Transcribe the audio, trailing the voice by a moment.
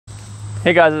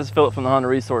Hey guys, this is Philip from the Honda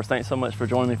Resource. Thanks so much for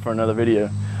joining me for another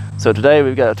video. So today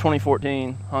we've got a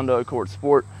 2014 Honda Accord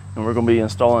Sport and we're going to be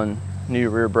installing new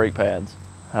rear brake pads.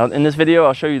 In this video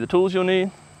I'll show you the tools you'll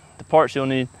need, the parts you'll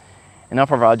need, and I'll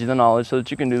provide you the knowledge so that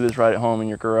you can do this right at home in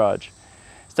your garage.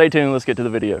 Stay tuned, let's get to the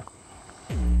video.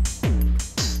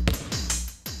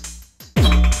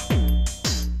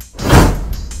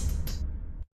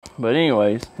 But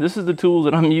anyways, this is the tools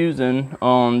that I'm using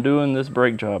on doing this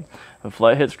brake job. A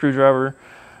flathead screwdriver,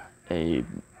 a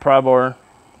pry bar,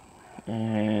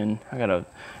 and I got a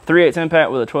 3/8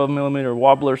 impact with a 12mm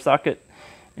wobbler socket,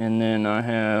 and then I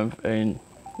have a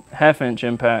 1/2 inch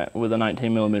impact with a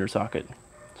 19mm socket.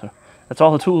 So that's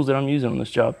all the tools that I'm using on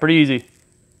this job. Pretty easy.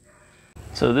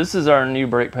 So this is our new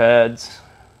brake pads.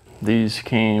 These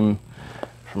came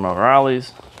from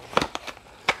O'Reilly's,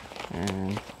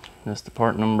 and that's the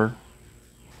part number.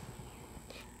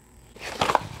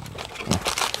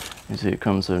 You see it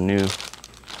comes with new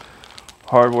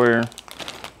hardware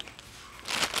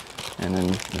and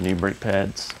then the new brake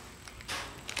pads.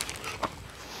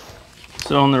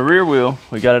 So on the rear wheel,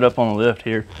 we got it up on the lift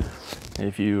here.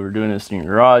 If you were doing this in your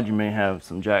garage, you may have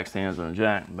some jack stands on a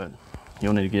jack, but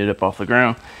you'll need to get it up off the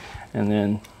ground. And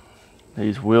then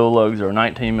these wheel lugs are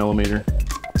 19mm.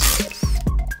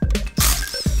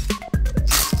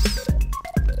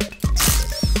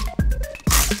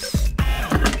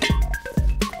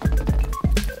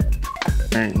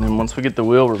 And then once we get the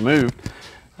wheel removed,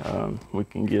 we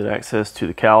can get access to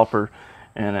the caliper,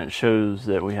 and it shows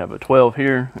that we have a 12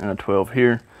 here and a 12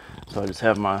 here. So I just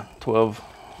have my 12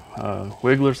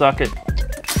 wiggler socket,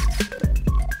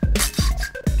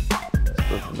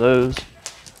 both of those.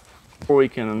 Before we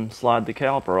can slide the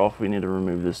caliper off, we need to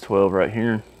remove this 12 right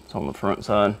here. It's on the front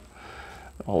side.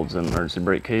 It holds the emergency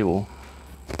brake cable.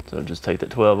 So just take that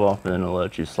 12 off, and then it'll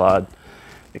let you slide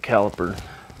the caliper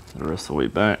the rest of the way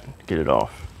back to get it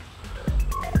off.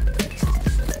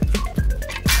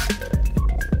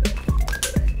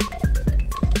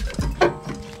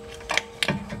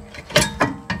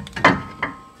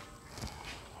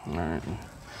 Alright,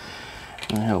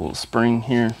 I have a little spring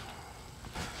here.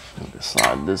 We can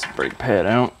slide this brake pad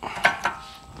out,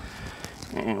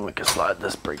 and we can slide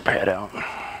this brake pad out.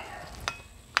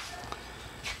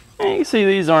 And you can see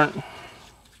these aren't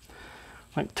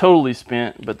like totally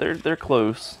spent, but they're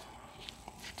close.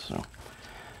 So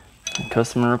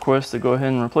customer requests to go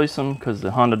ahead and replace them because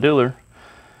the Honda dealer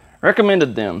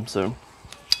recommended them. So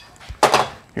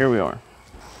here we are.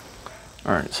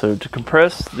 All right, so to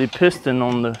compress the piston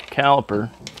on the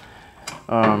caliper,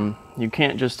 you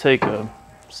can't just take a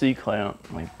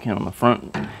C-clamp like you can on the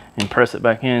front and press it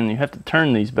back in. You have to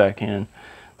turn these back in.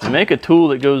 They make a tool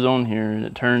that goes on here and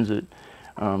it turns it,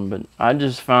 but I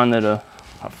just find that a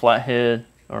flathead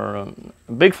or a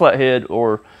big flathead,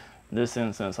 or in this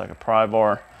instance like a pry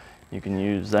bar, you can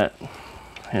use that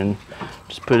and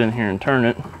just put it in here and turn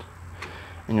it.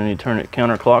 And you'll need to turn it you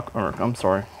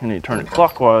need to turn it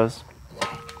clockwise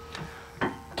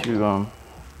to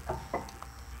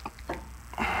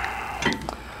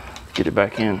get it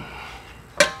back in.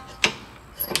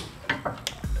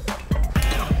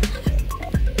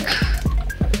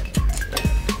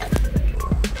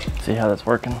 See how that's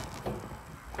working?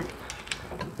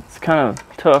 It's kind of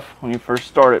tough when you first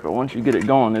start it, but once you get it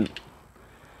going,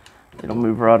 it'll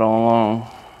move right on along.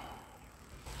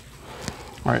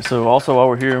 All right, so also while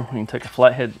we're here, we can take a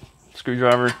flathead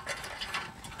screwdriver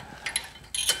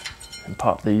and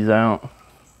pop these out.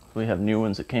 We have new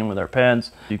ones that came with our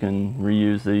pads. You can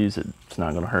reuse these, it's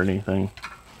not gonna hurt anything.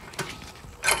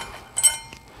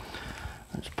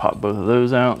 Just pop both of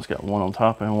those out. It's got one on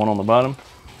top and one on the bottom.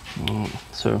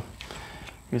 So you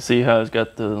can see how it's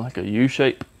got like a U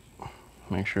shape.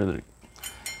 Make sure that it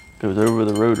goes over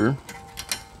the rotor.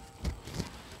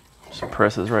 Just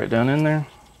presses right down in there.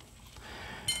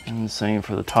 And the same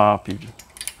for the top. You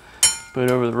put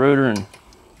it over the rotor and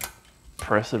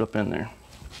press it up in there.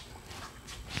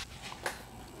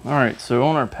 All right, so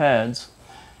on our pads,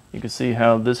 you can see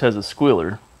how this has a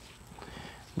squealer,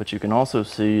 but you can also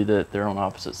see that they're on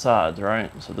opposite sides,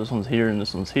 right? So this one's here and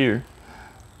this one's here.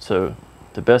 So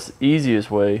the easiest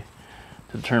way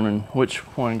to determine which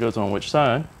one goes on which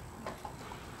side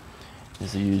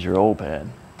is to use your old pad.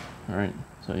 All right,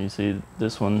 so you see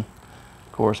this one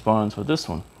corresponds with this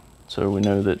one. So we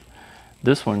know that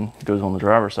this one goes on the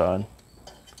driver's side,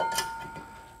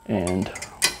 and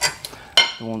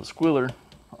the one, the squealer,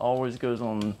 always goes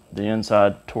on the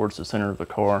inside towards the center of the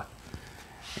car.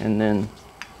 And then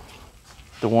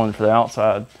the one for the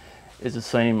outside is the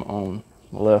same on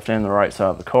the left and the right side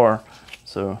of the car.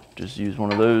 So just use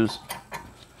one of those.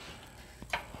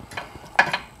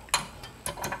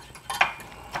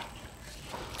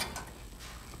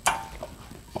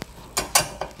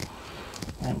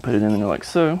 And put it in there like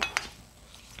so.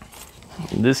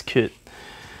 And this kit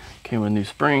came with new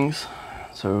springs,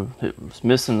 so it was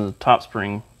missing the top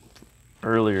spring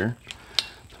earlier.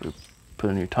 So we put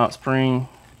a new top spring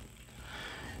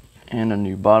and a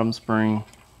new bottom spring.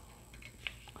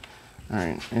 All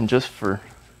right, and just for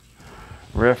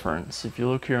reference, if you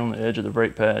look here on the edge of the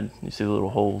brake pad, you see the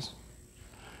little holes.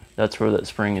 That's where that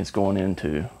spring is going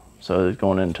into. So it's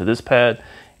going into this pad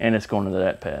and it's going into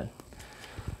that pad.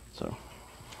 So,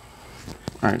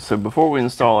 all right, so before we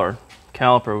install our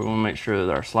caliper, we want to make sure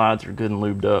that our slides are good and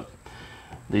lubed up.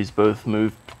 These both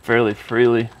move fairly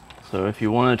freely, so if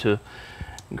you wanted to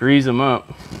grease them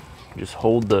up, just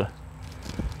hold the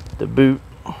boot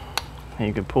and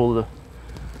you can pull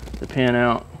the pin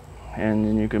out, and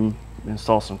then you can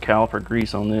install some caliper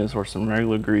grease on this or some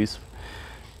regular grease,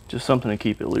 just something to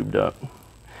keep it lubed up.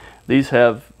 These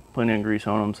have plenty of grease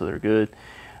on them, so they're good.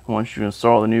 Once you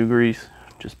install the new grease,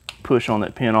 just push on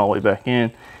that pin all the way back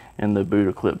in and the boot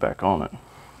will clip back on it.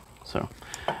 So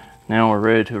now we're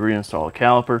ready to reinstall the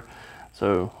caliper.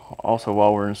 So also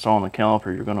while we're installing the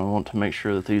caliper, you're going to want to make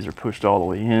sure that these are pushed all the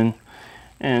way in,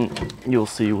 and you'll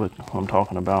see what I'm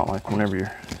talking about. Like whenever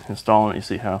you're installing it, you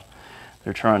see how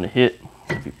they're trying to hit.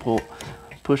 If you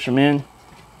push them in,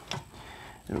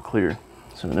 it'll clear.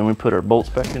 So then we put our bolts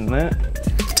back into that.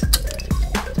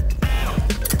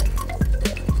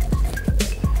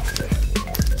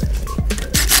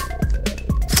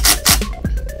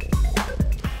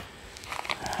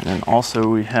 And also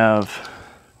we have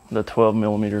the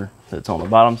 12mm that's on the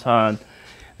bottom side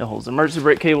that holds the emergency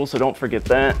brake cable, so don't forget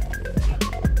that.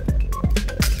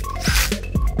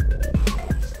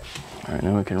 All right,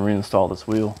 now we can reinstall this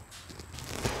wheel.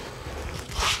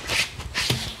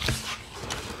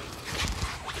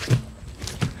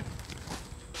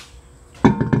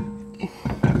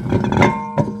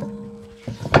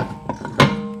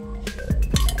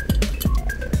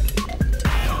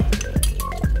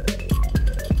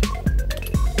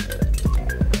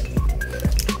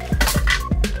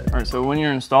 So when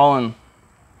you're installing,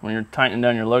 when you're tightening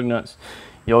down your lug nuts,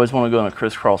 you always want to go in a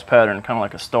crisscross pattern, kind of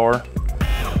like a star.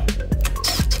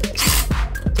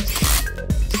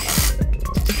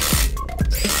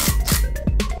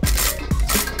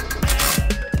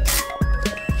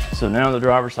 So now the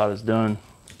driver's side is done,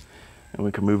 and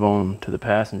we can move on to the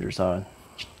passenger side.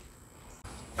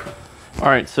 All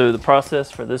right, so the process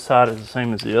for this side is the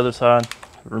same as the other side.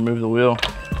 Remove the wheel.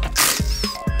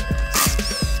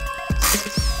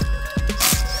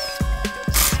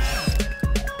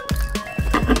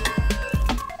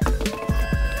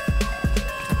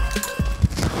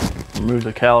 Remove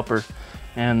the caliper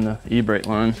and the e-brake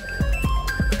line.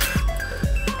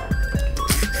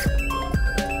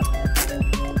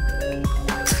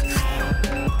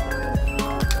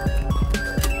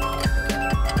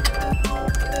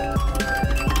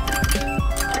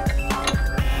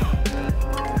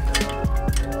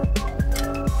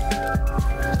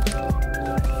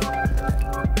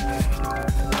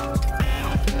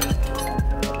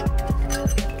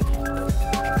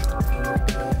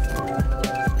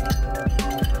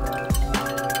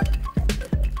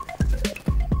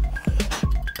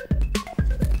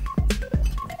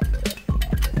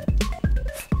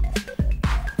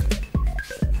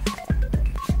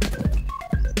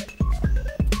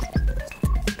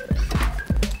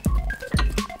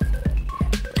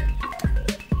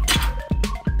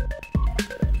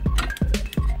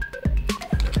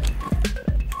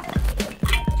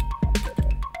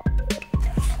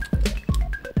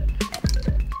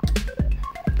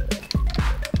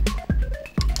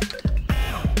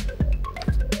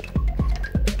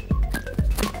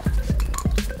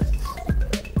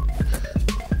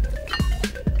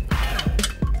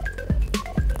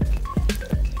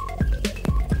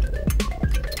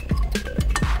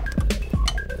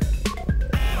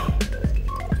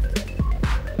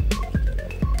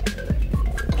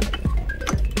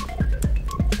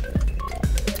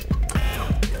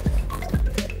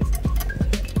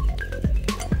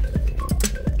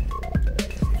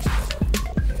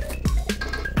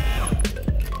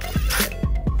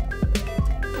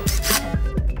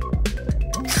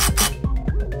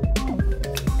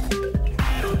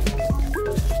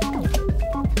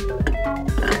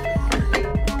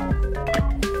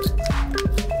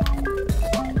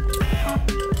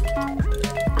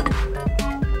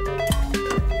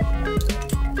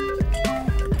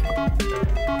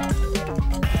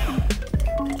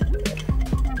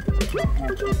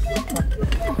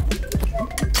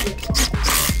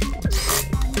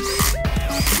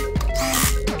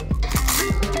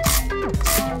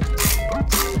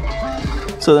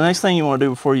 So the next thing you want to do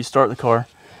before you start the car,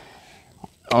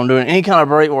 on doing any kind of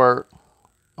brake work,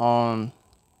 on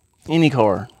any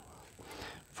car,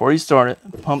 before you start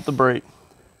it, pump the brake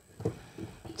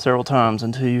several times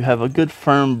until you have a good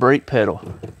firm brake pedal.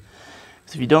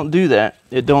 If you don't do that,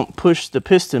 it don't push the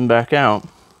piston back out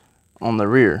on the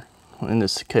rear in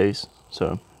this case.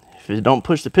 So if you don't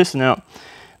push the piston out,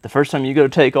 the first time you go to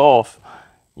take off,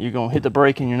 you're gonna hit the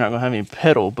brake and you're not gonna have any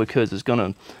pedal, because it's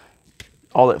gonna,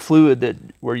 all that fluid that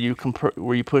where you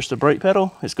push the brake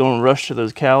pedal, it's gonna rush to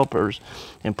those calipers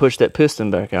and push that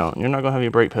piston back out. And you're not gonna have any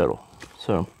brake pedal.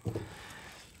 So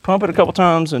pump it a couple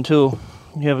times until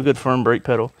you have a good firm brake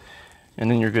pedal, and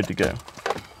then you're good to go.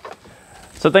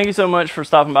 So thank you so much for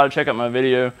stopping by to check out my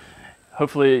video.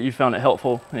 Hopefully you found it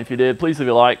helpful. And if you did, please leave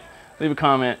a like, leave a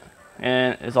comment,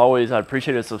 and as always, I'd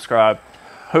appreciate it, subscribe.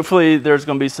 Hopefully there's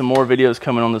gonna be some more videos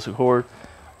coming on this Accord.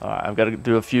 I've got to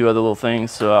do a few other little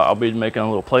things, so I'll be making a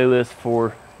little playlist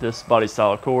for this body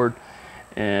style Accord,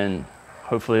 and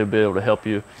hopefully I'll be able to help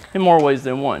you in more ways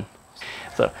than one.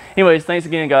 So anyways, thanks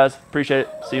again guys, appreciate it.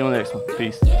 See you on the next one.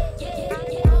 Peace.